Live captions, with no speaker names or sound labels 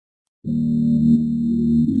Something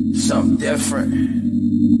different.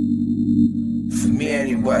 For me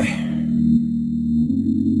anyway. I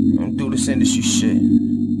don't do this industry shit.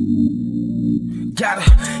 Gotta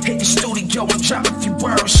hit the studio and drop a few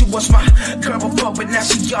words. She was my girl before, but now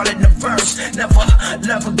she all in the verse. Never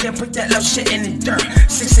love again, put that love shit in the dirt.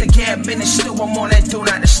 6 a.m. in the stew, I'm on that do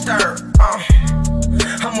not disturb.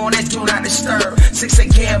 I'm on that do not disturb. 6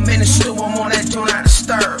 a.m. in the stew, I'm on that do not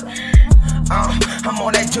disturb. I'm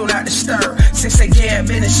on that do not disturb. 6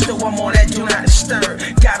 a.m. in the stew, I'm on that do not disturb.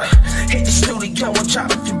 Gotta hit the studio and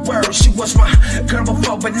drop a few words. She was my girl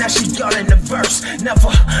before, but now she all in the verse.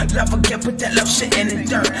 Never love again, put that love shit in the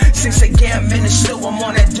dirt. 6 a.m. in the stew, I'm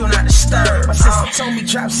on that do not disturb. My sister told me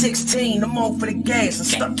drop 16, I'm on for the gas. I'm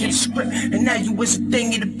stuck in the script, and now you is a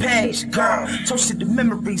thing in the past. Girl, toasted the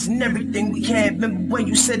memories and everything we had. Remember when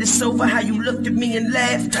you said it's over, how you looked at me and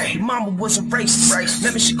laughed? Your mama was a racist.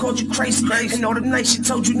 Remember she called you crazy. And all the nights she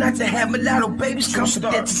told you not to have mulatto babies.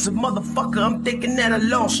 Confidence is a motherfucker, I'm thinking that I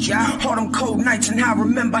lost you. All them cold nights and I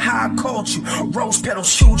remember how I called you. Rose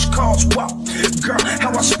petals, huge calls, wow. Girl,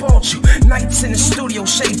 how I spoiled you. Nights in the studio,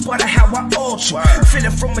 shea butter, how I oiled you. Feeling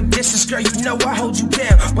from a distance, girl, you know I hold you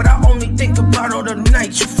down. But I only think about all the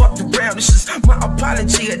nights you fucked around. This is my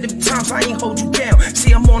apology, at the times I ain't hold you down.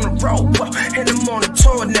 See, I'm on the road, and I'm on the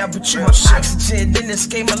tour now. But you my oxygen in this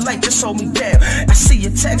game of life, just hold me down. I see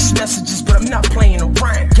your text messages, but I'm not playing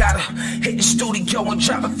around. Gotta hit the studio and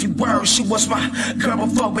drop a few words. She was my girl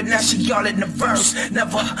before, but now she all in the verse.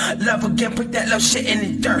 Never love again, put that love shit in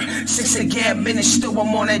the dirt. 6 a.m. in the stew,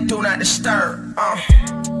 I'm on that do not disturb.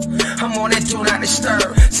 I'm on that do not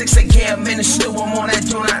disturb. 6 a.m. in the stew, I'm on that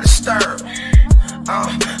do not disturb.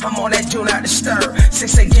 I'm on that do not disturb.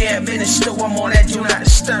 6 a.m. in the stew, I'm on that do not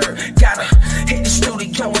disturb. Gotta hit the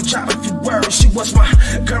studio and drop a few words. She was my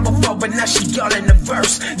girl before, but now she all in the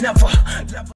verse. Never